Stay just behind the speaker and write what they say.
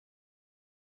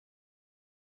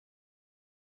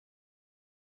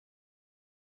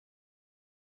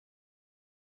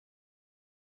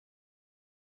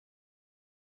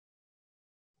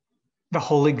The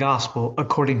Holy Gospel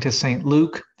according to St.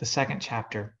 Luke, the second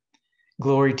chapter.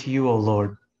 Glory to you, O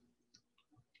Lord.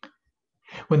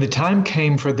 When the time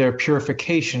came for their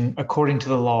purification according to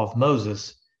the law of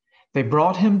Moses, they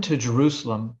brought him to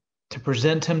Jerusalem to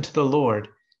present him to the Lord,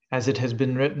 as it has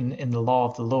been written in the law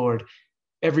of the Lord,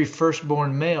 every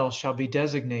firstborn male shall be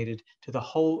designated to the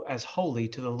whole as holy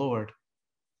to the Lord.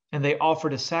 And they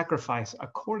offered a sacrifice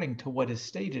according to what is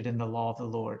stated in the law of the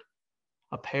Lord,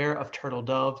 a pair of turtle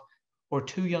dove or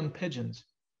 2 young pigeons.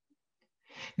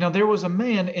 Now there was a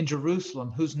man in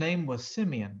Jerusalem whose name was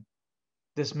Simeon.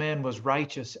 This man was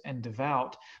righteous and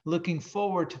devout, looking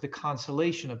forward to the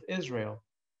consolation of Israel,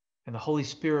 and the Holy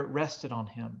Spirit rested on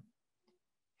him.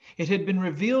 It had been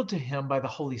revealed to him by the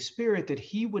Holy Spirit that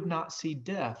he would not see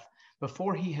death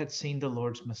before he had seen the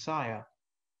Lord's Messiah.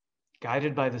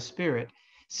 Guided by the Spirit,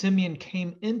 Simeon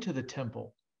came into the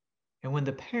temple, and when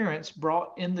the parents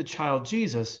brought in the child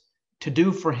Jesus, to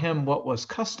do for him what was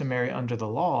customary under the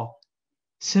law,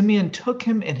 Simeon took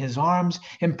him in his arms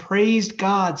and praised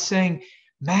God, saying,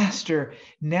 "Master,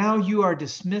 now you are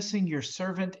dismissing your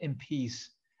servant in peace,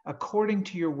 according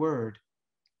to your word.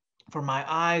 For my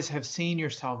eyes have seen your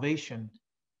salvation,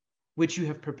 which you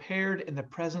have prepared in the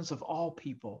presence of all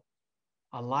people,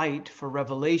 a light for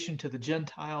revelation to the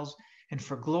Gentiles and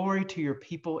for glory to your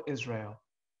people Israel."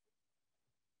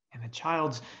 And the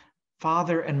child's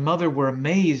father and mother were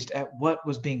amazed at what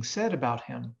was being said about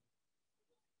him.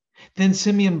 Then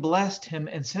Simeon blessed him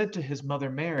and said to his mother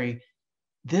Mary,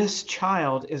 "This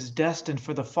child is destined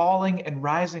for the falling and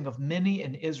rising of many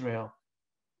in Israel,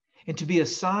 and to be a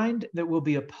sign that will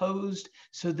be opposed,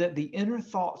 so that the inner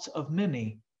thoughts of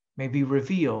many may be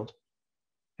revealed,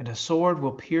 and a sword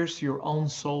will pierce your own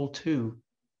soul too."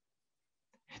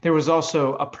 There was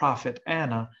also a prophet,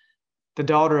 Anna, the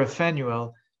daughter of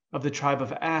Phanuel, of the tribe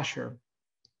of Asher.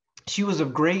 She was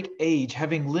of great age,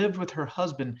 having lived with her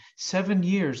husband 7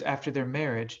 years after their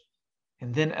marriage,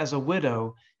 and then as a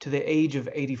widow to the age of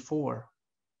 84.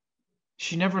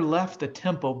 She never left the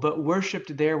temple, but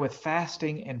worshipped there with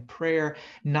fasting and prayer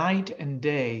night and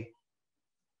day.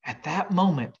 At that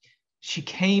moment, she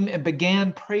came and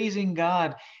began praising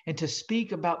God and to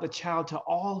speak about the child to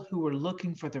all who were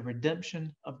looking for the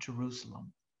redemption of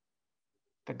Jerusalem.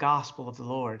 The gospel of the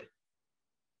Lord.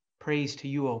 Praise to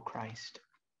you, O Christ.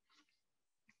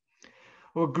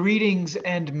 Well, greetings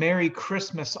and Merry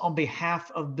Christmas on behalf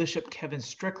of Bishop Kevin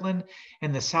Strickland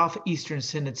and the Southeastern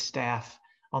Synod staff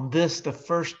on this, the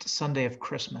first Sunday of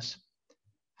Christmas.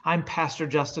 I'm Pastor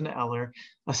Justin Eller,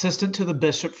 Assistant to the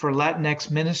Bishop for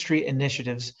Latinx Ministry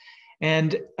Initiatives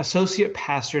and Associate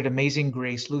Pastor at Amazing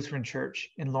Grace Lutheran Church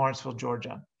in Lawrenceville,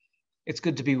 Georgia. It's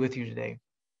good to be with you today.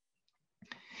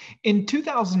 In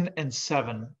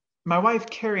 2007, my wife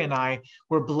Carrie and I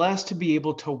were blessed to be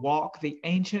able to walk the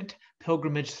ancient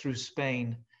pilgrimage through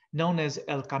Spain, known as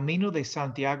El Camino de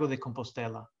Santiago de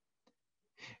Compostela.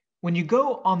 When you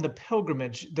go on the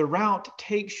pilgrimage, the route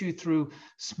takes you through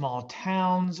small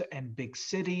towns and big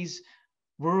cities,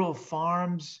 rural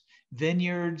farms,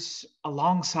 vineyards,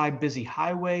 alongside busy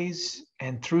highways,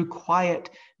 and through quiet,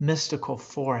 mystical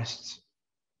forests.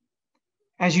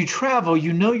 As you travel,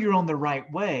 you know you're on the right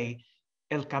way,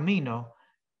 El Camino,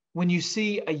 when you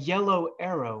see a yellow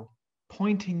arrow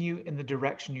pointing you in the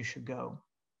direction you should go.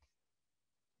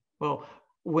 Well,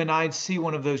 when I'd see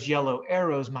one of those yellow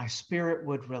arrows, my spirit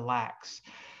would relax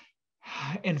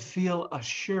and feel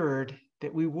assured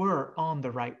that we were on the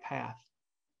right path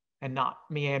and not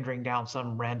meandering down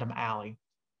some random alley.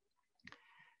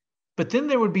 But then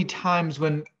there would be times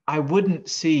when I wouldn't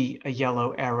see a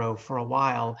yellow arrow for a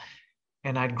while,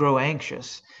 and I'd grow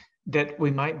anxious that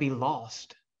we might be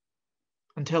lost,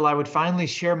 until I would finally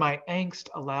share my angst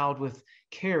aloud with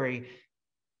Carrie.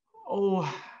 "Oh,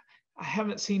 I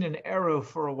haven't seen an arrow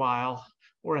for a while,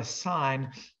 or a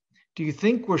sign. Do you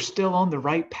think we're still on the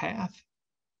right path?"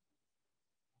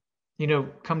 You know,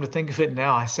 come to think of it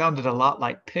now, I sounded a lot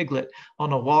like Piglet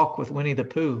on a walk with Winnie the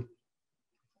Pooh.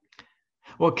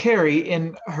 Well, Carrie,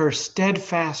 in her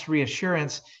steadfast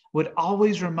reassurance, would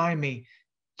always remind me,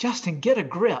 "Justin, get a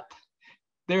grip.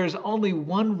 There's only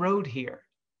one road here.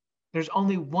 There's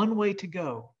only one way to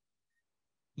go.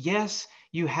 Yes,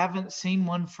 you haven't seen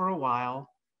one for a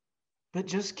while, but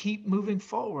just keep moving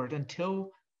forward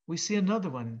until we see another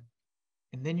one,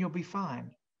 and then you'll be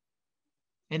fine.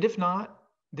 And if not,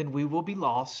 then we will be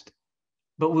lost,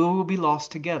 but we will be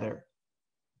lost together,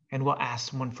 and we'll ask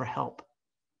someone for help."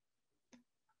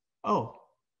 Oh,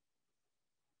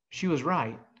 she was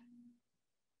right.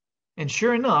 And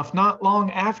sure enough, not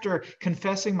long after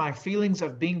confessing my feelings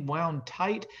of being wound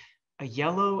tight, a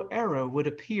yellow arrow would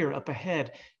appear up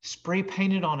ahead, spray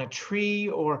painted on a tree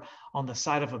or on the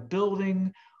side of a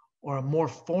building, or a more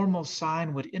formal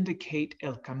sign would indicate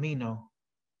El Camino,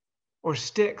 or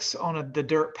sticks on the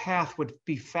dirt path would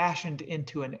be fashioned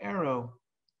into an arrow,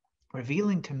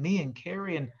 revealing to me and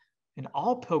Carrie and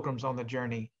all pilgrims on the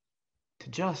journey to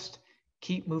just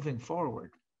keep moving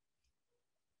forward.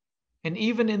 And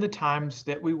even in the times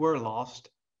that we were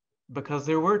lost, because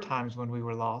there were times when we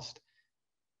were lost,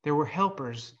 there were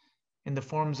helpers in the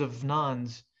forms of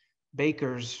nuns,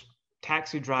 bakers,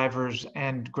 taxi drivers,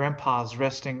 and grandpas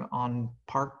resting on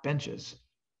park benches.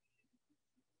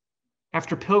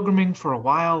 After pilgriming for a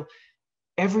while,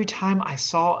 every time I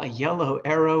saw a yellow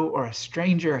arrow or a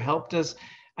stranger helped us,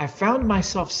 I found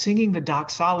myself singing the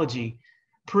doxology.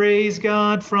 Praise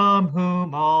God from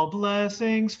whom all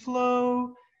blessings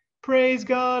flow. Praise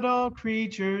God, all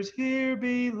creatures here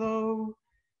below.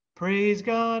 Praise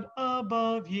God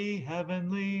above, ye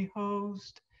heavenly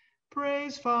host.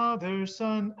 Praise Father,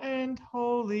 Son, and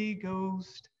Holy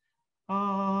Ghost.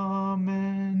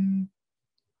 Amen.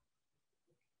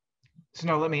 So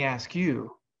now let me ask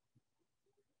you,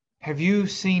 have you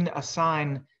seen a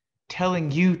sign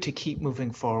telling you to keep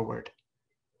moving forward?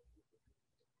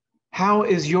 How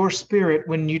is your spirit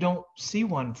when you don't see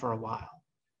one for a while?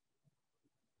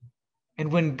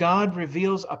 And when God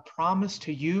reveals a promise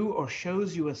to you or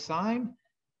shows you a sign,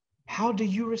 how do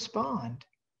you respond?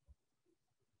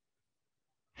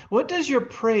 What does your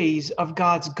praise of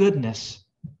God's goodness,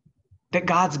 that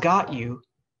God's got you,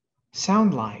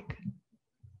 sound like?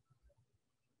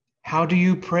 How do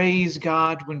you praise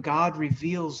God when God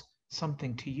reveals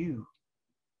something to you?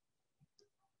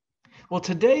 Well,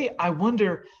 today I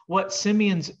wonder what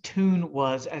Simeon's tune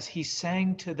was as he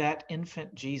sang to that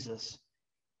infant Jesus,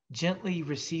 gently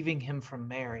receiving him from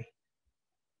Mary.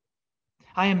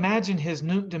 I imagine his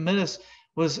Nunc Dimittis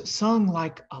was sung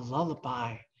like a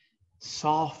lullaby,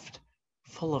 soft,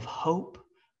 full of hope,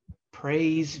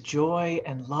 praise, joy,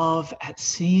 and love at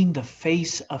seeing the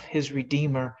face of his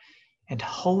Redeemer and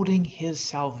holding his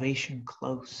salvation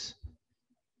close.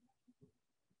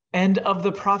 And of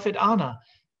the prophet Anna,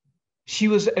 she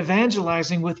was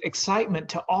evangelizing with excitement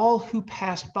to all who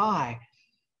passed by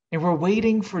and were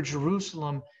waiting for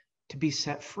Jerusalem to be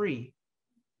set free.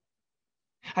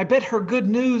 I bet her good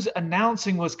news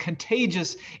announcing was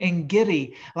contagious and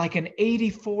giddy, like an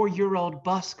 84-year-old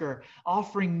busker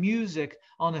offering music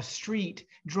on a street,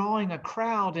 drawing a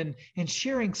crowd and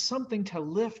sharing something to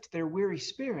lift their weary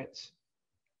spirits.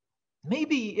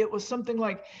 Maybe it was something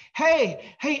like,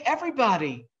 hey,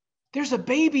 everybody, there's a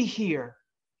baby here,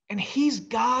 and he's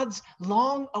God's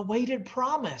long-awaited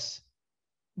promise,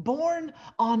 born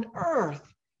on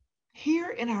earth, here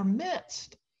in our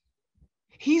midst.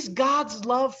 He's God's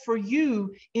love for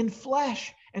you in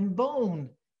flesh and bone,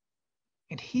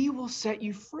 and he will set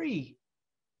you free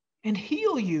and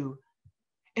heal you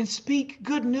and speak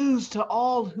good news to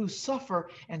all who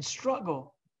suffer and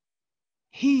struggle.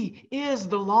 He is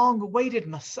the long-awaited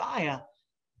Messiah,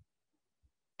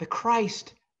 the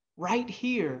Christ right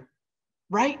here,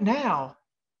 right now.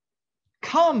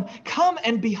 Come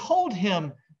and behold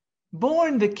him,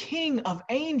 born the King of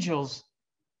angels.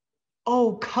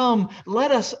 Oh, come,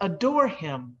 let us adore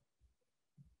him.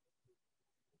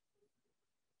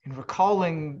 In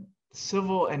recalling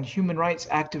civil and human rights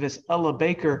activist Ella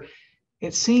Baker,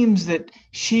 it seems that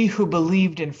she who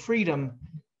believed in freedom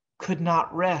could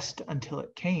not rest until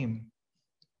it came.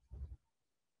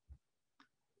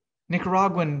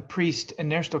 Nicaraguan priest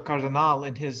Ernesto Cardenal,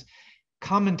 in his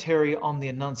commentary on the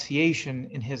Annunciation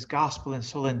in his Gospel in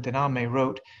Solentiname,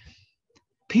 wrote,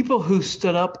 people who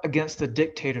stood up against the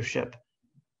dictatorship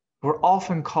were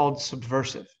often called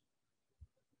subversive.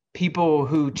 People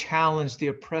who challenged the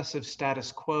oppressive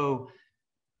status quo.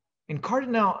 And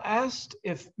Cardinal asked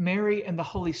if Mary and the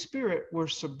Holy Spirit were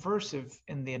subversive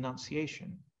in the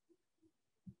Annunciation.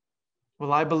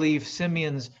 Well, I believe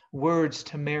Simeon's words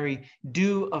to Mary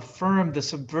do affirm the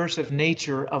subversive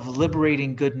nature of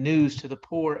liberating good news to the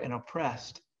poor and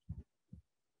oppressed.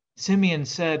 Simeon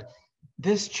said,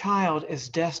 this child is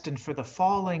destined for the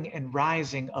falling and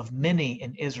rising of many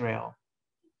in Israel,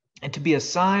 and to be a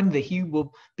sign that he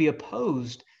will be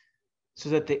opposed, so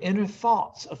that the inner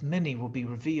thoughts of many will be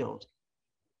revealed.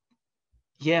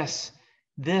 Yes,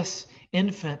 this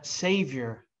infant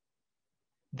Savior,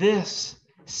 this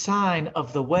sign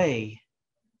of the way,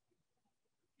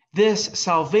 this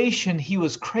salvation he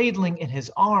was cradling in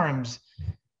his arms,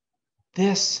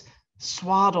 this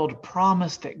swaddled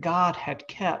promise that God had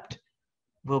kept,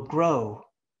 will grow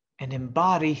and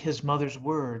embody his mother's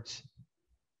words.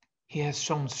 He has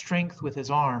shown strength with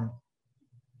his arm.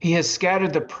 He has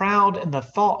scattered the proud in the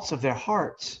thoughts of their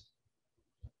hearts.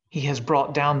 He has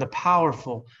brought down the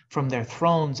powerful from their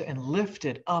thrones and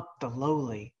lifted up the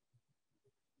lowly.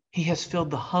 He has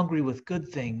filled the hungry with good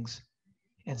things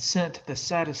and sent the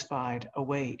satisfied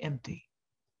away empty.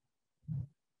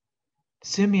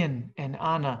 Simeon and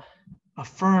Anna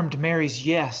affirmed Mary's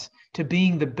yes to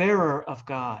being the bearer of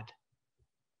God,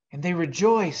 and they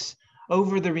rejoice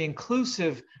over the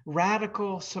inclusive,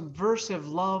 radical, subversive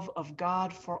love of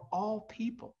God for all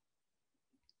people.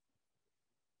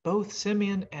 Both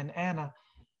Simeon and Anna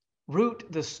root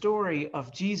the story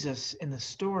of Jesus in the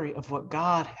story of what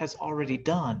God has already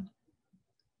done,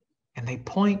 and they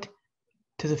point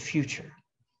to the future.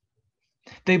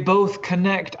 They both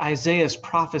connect Isaiah's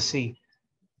prophecy,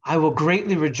 I will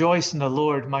greatly rejoice in the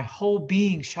Lord, my whole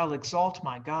being shall exalt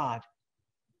my God.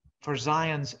 For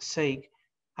Zion's sake,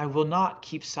 I will not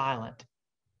keep silent,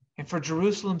 and for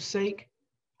Jerusalem's sake,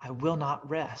 I will not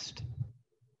rest.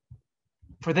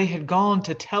 For they had gone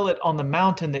to tell it on the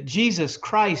mountain that Jesus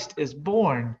Christ is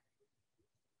born.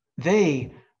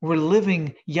 They were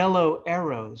living yellow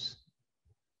arrows,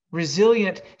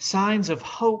 resilient signs of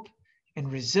hope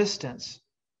and resistance,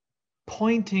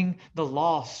 pointing the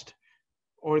lost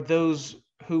or those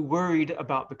who worried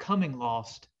about becoming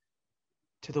lost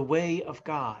to the way of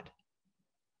God,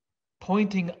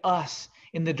 pointing us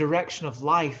in the direction of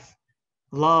life,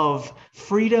 love,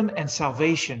 freedom, and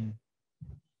salvation.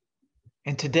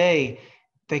 And today,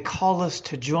 they call us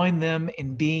to join them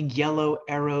in being yellow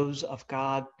arrows of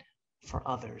God for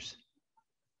others.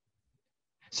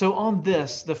 So on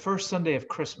this, the first Sunday of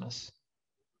Christmas,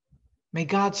 may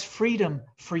God's freedom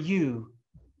for you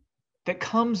that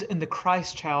comes in the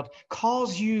Christ child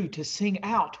calls you to sing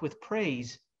out with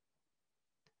praise.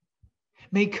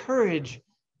 May courage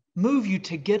move you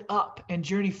to get up and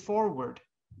journey forward,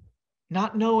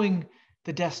 not knowing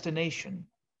the destination,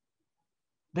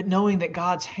 but knowing that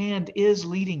God's hand is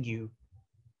leading you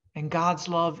and God's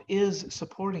love is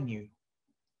supporting you.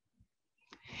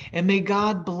 And may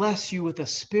God bless you with a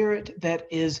spirit that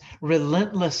is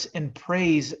relentless in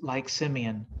praise like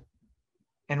Simeon,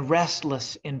 and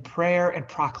restless in prayer and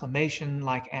proclamation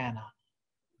like Anna,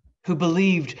 who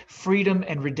believed freedom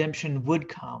and redemption would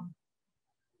come.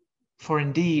 For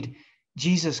indeed,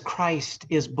 Jesus Christ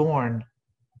is born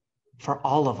for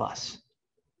all of us.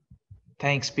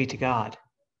 Thanks be to God.